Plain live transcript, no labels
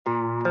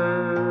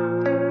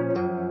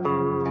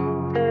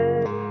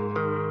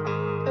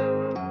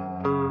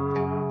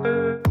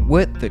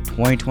With the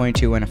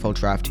 2022 NFL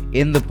Draft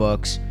in the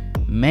books,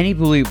 many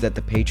believe that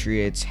the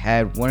Patriots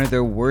had one of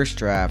their worst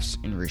drafts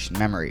in recent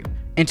memory.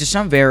 And to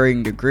some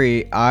varying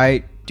degree,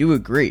 I do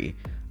agree.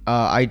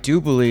 I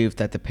do believe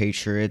that the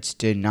Patriots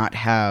did not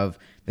have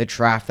the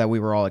draft that we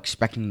were all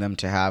expecting them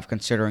to have,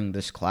 considering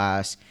this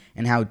class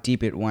and how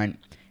deep it went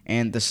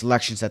and the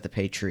selections that the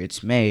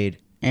Patriots made.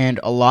 And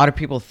a lot of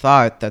people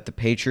thought that the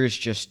Patriots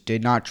just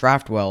did not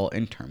draft well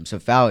in terms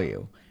of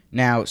value.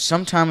 Now,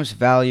 sometimes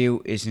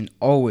value isn't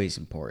always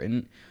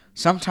important.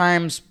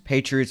 Sometimes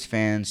Patriots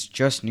fans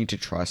just need to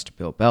trust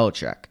Bill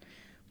Belichick.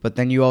 But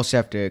then you also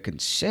have to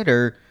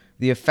consider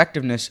the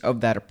effectiveness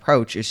of that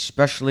approach,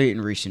 especially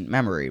in recent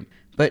memory.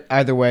 But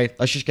either way,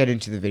 let's just get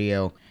into the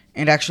video.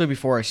 And actually,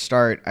 before I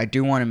start, I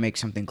do want to make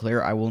something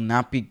clear. I will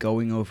not be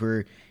going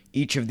over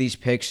each of these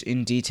picks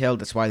in detail.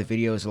 That's why the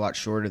video is a lot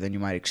shorter than you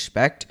might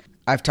expect.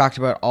 I've talked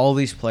about all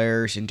these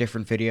players in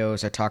different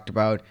videos. I talked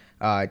about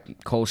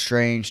Cole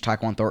Strange,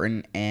 Tyquan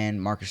Thornton,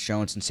 and Marcus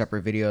Jones in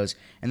separate videos,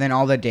 and then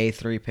all the day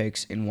 3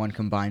 picks in one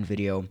combined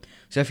video.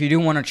 So if you do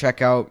want to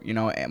check out,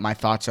 my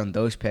thoughts on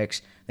those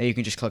picks, then you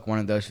can just click one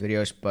of those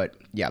videos. But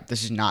yeah,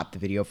 this is not the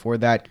video for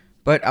that.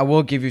 But I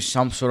will give you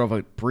some sort of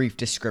a brief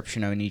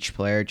description on each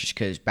player, just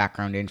because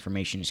background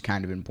information is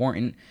kind of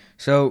important.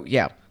 So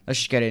yeah, let's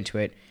just get into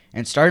it.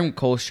 And starting with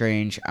Cole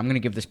Strange, I'm going to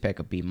give this pick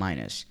a B-.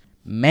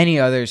 Many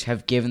others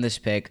have given this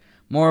pick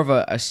more of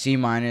a C-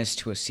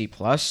 to a C+,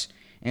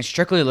 and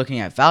strictly looking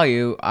at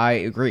value, I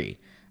agree.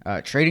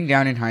 Trading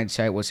down in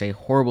hindsight was a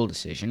horrible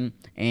decision,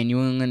 and New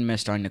England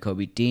missed on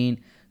Nakobe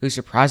Dean, who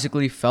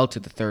surprisingly fell to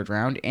the 3rd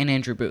round, and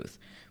Andrew Booth.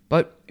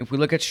 But if we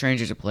look at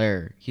Strange as a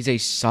player, he's a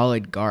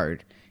solid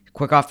guard,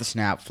 quick off the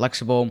snap,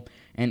 flexible,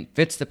 and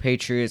fits the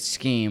Patriots'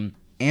 scheme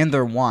and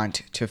their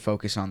want to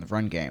focus on the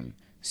run game.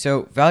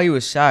 So, value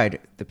aside,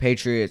 the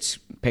Patriots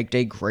picked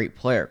a great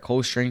player.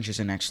 Cole Strange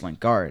is an excellent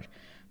guard,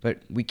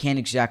 but we can't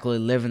exactly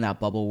live in that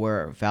bubble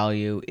where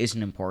value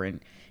isn't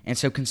important. And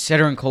so,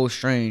 considering Cole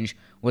Strange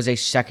was a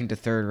 2nd to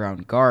 3rd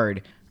round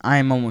guard, I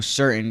am almost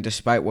certain,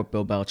 despite what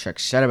Bill Belichick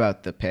said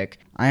about the pick,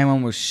 I am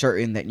almost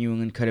certain that New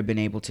England could have been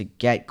able to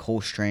get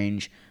Cole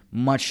Strange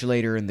much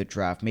later in the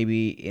draft,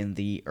 maybe in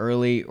the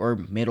early or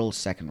middle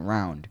 2nd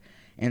round.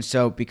 And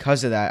so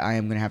because of that, I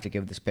am going to have to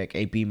give this pick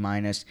a B-,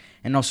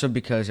 and also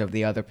because of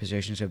the other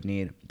positions of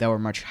need that were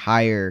much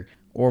higher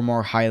or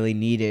more highly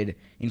needed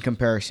in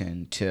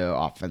comparison to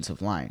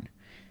offensive line.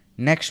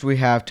 Next, we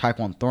have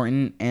Tyquan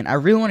Thornton, and I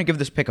really want to give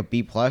this pick a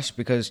B+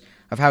 because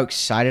of how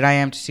excited I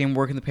am to see him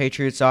work in the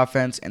Patriots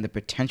offense and the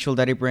potential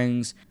that he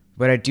brings,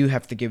 but I do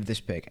have to give this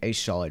pick a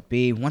solid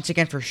B, once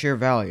again for sheer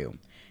value.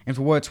 And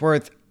for what it's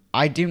worth,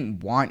 I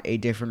didn't want a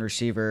different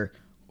receiver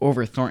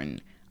over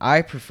Thornton.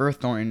 I prefer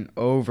Thornton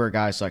over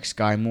guys like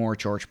Sky Moore,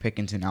 George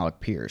Pickens, and Alec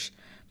Pierce.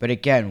 But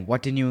again,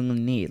 what did New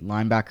England need?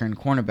 Linebacker and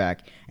cornerback.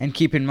 And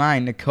keep in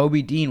mind,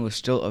 Nakobe Dean was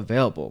still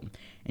available.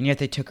 And yet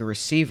they took a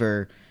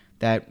receiver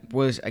that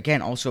was,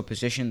 again, also a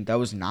position that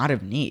was not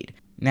of need.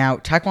 Now,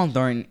 Tyquan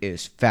Thornton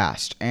is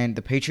fast, and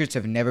the Patriots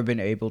have never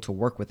been able to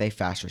work with a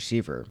fast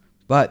receiver.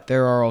 But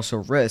there are also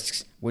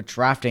risks with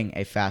drafting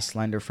a fast,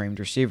 slender-framed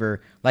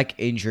receiver, like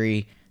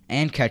injury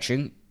and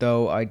catching,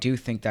 though I do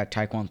think that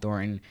Tyquan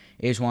Thornton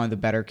is one of the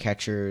better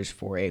catchers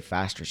for a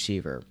fast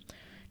receiver.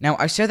 Now,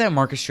 I said that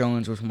Marcus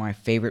Jones was one of my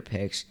favorite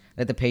picks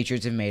that the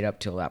Patriots have made up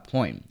till that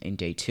point in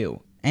day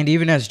 2. And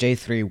even as day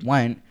 3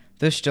 went,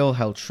 this still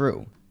held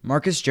true.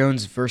 Marcus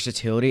Jones'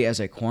 versatility as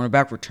a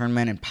cornerback, return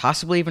man, and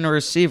possibly even a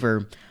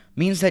receiver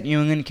means that New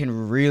England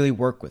can really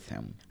work with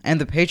him. And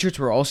the Patriots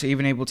were also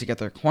even able to get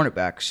their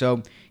cornerback,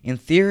 so in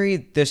theory,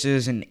 this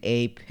is an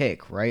A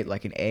pick, right?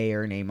 Like an A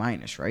or an A-,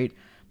 right?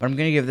 But I'm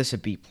going to give this a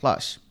B+.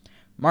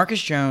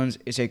 Marcus Jones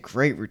is a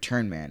great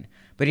return man,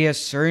 but he has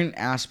certain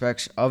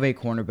aspects of a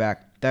cornerback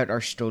that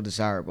are still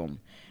desirable.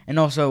 And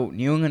also,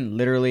 New England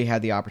literally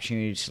had the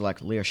opportunity to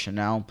select Leo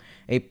Chenal,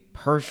 a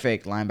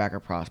perfect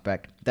linebacker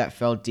prospect that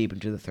fell deep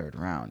into the 3rd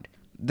round.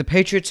 The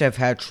Patriots have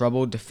had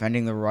trouble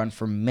defending the run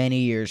for many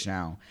years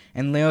now,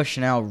 and Leo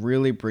Chenal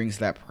really brings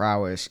that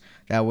prowess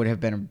that would have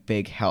been a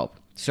big help.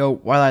 So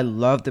while I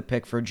love the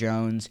pick for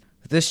Jones,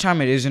 this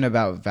time it isn't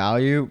about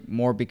value,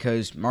 more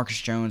because Marcus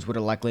Jones would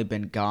have likely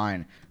been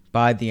gone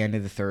by the end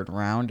of the 3rd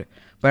round.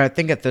 But I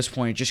think at this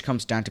point it just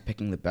comes down to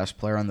picking the best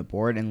player on the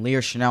board, and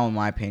Leo Chenal, in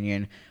my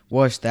opinion,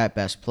 was that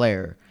best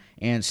player.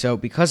 And so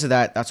because of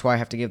that, that's why I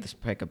have to give this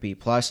pick a B+.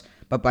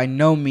 But by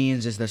no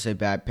means is this a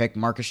bad pick.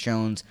 Marcus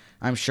Jones,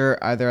 I'm sure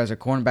either as a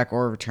cornerback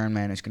or a return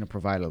man, is going to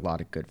provide a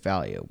lot of good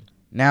value.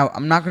 Now,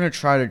 I'm not going to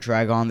try to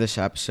drag on this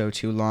episode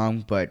too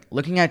long, but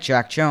looking at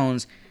Jack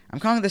Jones, I'm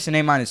calling this an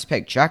A-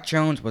 pick. Jack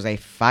Jones was a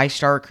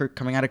 5-star recruit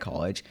coming out of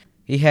college.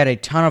 He had a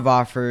ton of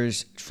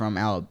offers from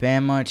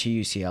Alabama to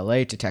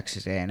UCLA to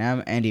Texas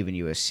A&M and even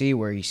USC,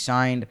 where he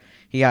signed.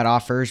 He got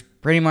offers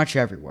pretty much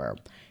everywhere.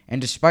 And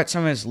despite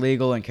some of his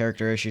legal and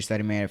character issues that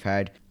he may have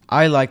had,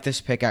 I like this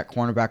pick at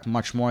cornerback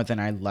much more than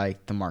I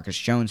like the Marcus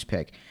Jones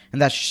pick.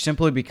 And that's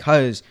simply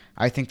because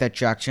I think that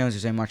Jack Jones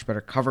is a much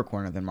better cover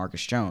corner than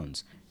Marcus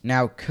Jones.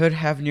 Now, could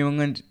have New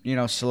England,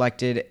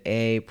 selected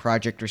a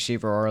project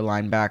receiver or a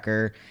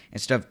linebacker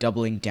instead of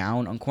doubling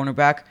down on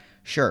cornerback?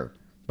 Sure.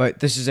 But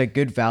this is a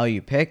good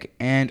value pick,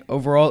 and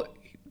overall,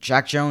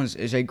 Jack Jones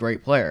is a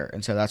great player,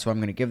 and so that's why I'm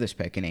going to give this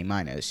pick an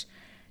A-.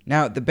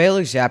 Now, the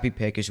Bailey Zappi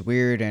pick is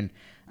weird, and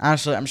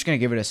honestly, I'm just going to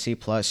give it a C+,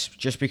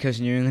 just because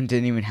New England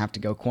didn't even have to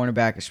go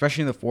cornerback,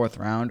 especially in the 4th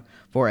round,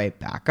 for a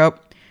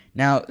backup.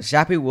 Now,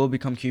 Zappi will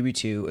become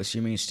QB2,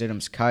 assuming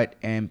Stidham's cut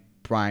and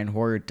Brian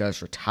Hoyer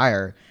does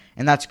retire,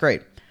 and that's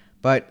great.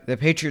 But the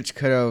Patriots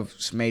could have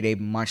made a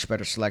much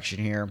better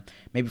selection here,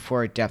 maybe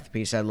for a depth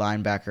piece at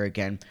linebacker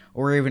again,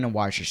 or even a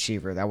wide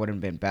receiver. That wouldn't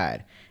have been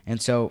bad.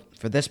 And so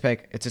for this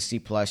pick, it's a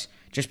C+,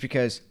 just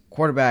because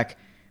quarterback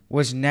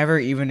was never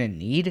even a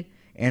need.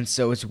 And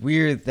so it's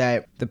weird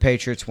that the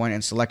Patriots went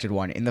and selected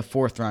one in the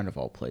 4th round of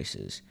all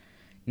places.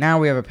 Now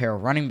we have a pair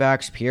of running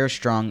backs, Pierre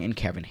Strong and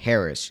Kevin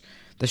Harris.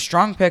 The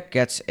Strong pick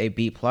gets a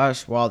B+,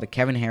 while the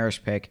Kevin Harris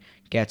pick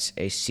gets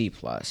a C+.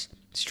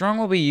 Strong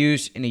will be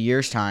used in a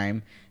year's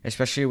time,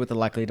 especially with the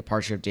likely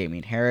departure of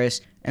Damian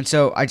Harris, and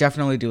so I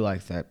definitely do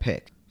like that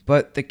pick.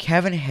 But the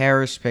Kevin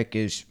Harris pick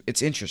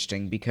it's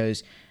interesting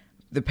because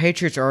the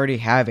Patriots already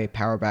have a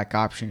power back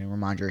option in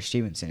Ramondre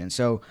Stevenson, and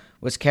so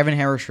was Kevin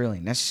Harris really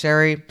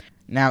necessary?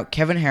 Now,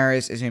 Kevin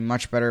Harris is a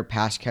much better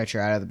pass catcher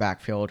out of the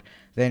backfield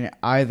than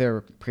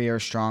either Pierre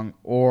Strong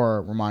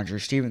or Ramondre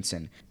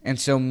Stevenson, and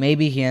so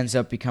maybe he ends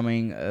up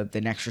becoming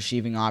the next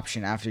receiving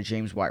option after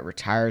James White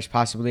retires,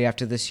 possibly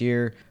after this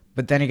year.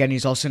 But then again,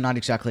 he's also not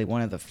exactly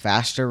one of the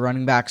faster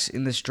running backs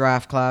in this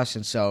draft class.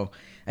 And so,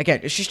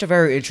 again, it's just a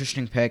very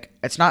interesting pick.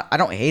 I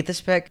don't hate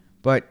this pick,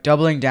 but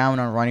doubling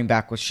down on running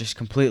back was just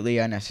completely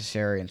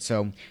unnecessary. And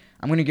so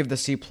I'm going to give the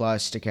C+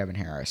 to Kevin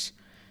Harris.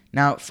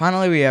 Now,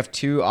 finally, we have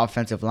 2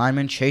 offensive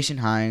linemen, Chase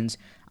and Hines.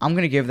 I'm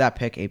going to give that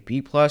pick a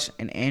B+,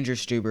 and Andrew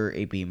Stueber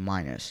a B-.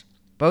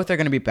 Both are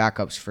going to be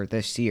backups for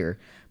this year,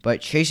 but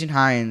Chase and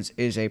Hines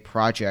is a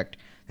project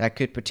that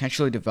could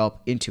potentially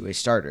develop into a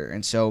starter.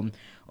 And so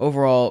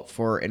overall,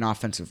 for an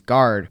offensive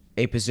guard,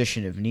 a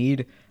position of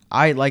need,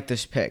 I like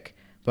this pick.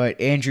 But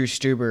Andrew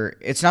Stueber,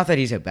 it's not that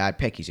he's a bad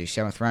pick. He's a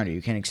 7th rounder.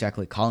 You can't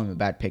exactly call him a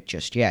bad pick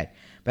just yet.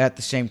 But at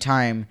the same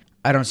time,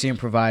 I don't see him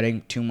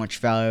providing too much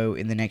value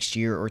in the next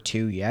year or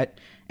 2 yet.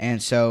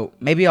 And so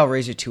maybe I'll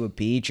raise it to a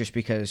B just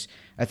because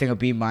I think a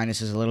B-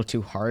 is a little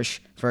too harsh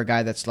for a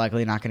guy that's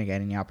likely not going to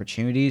get any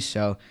opportunities.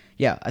 So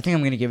yeah, I think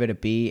I'm going to give it a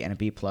B and a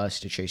B+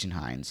 to Chase and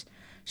Hines.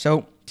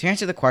 So to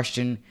answer the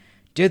question,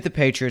 did the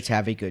Patriots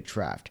have a good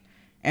draft?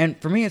 And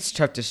for me, it's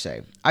tough to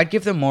say. I'd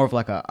give them more of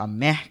like a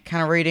meh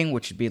kind of rating,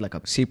 which would be like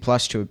a C+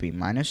 to a B-.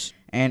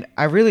 And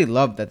I really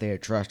love that they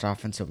addressed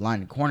offensive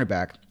line and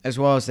cornerback, as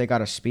well as they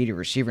got a speedy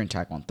receiver in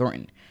Tyquan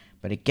Thornton.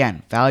 But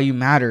again, value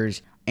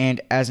matters,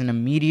 and as an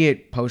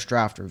immediate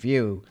post-draft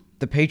review,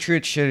 the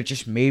Patriots should have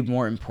just made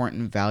more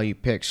important value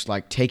picks,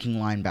 like taking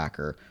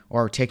linebacker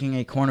or taking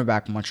a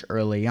cornerback much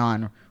early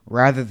on,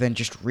 rather than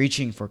just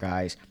reaching for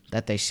guys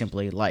that they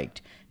simply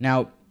liked.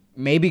 Now,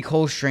 maybe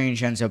Cole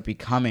Strange ends up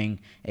becoming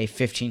a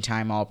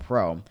 15-time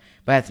All-Pro,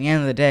 but at the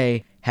end of the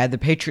day, had the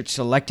Patriots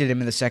selected him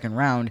in the 2nd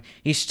round,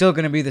 he's still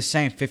going to be the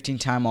same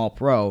 15-time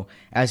All-Pro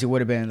as he would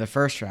have been in the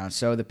 1st round.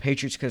 So the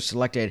Patriots could have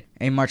selected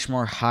a much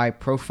more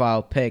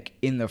high-profile pick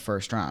in the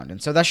 1st round.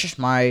 And so that's just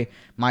my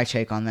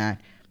take on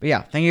that. But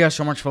yeah, thank you guys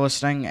so much for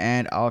listening,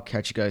 and I'll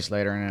catch you guys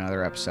later in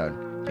another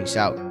episode. Peace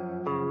out.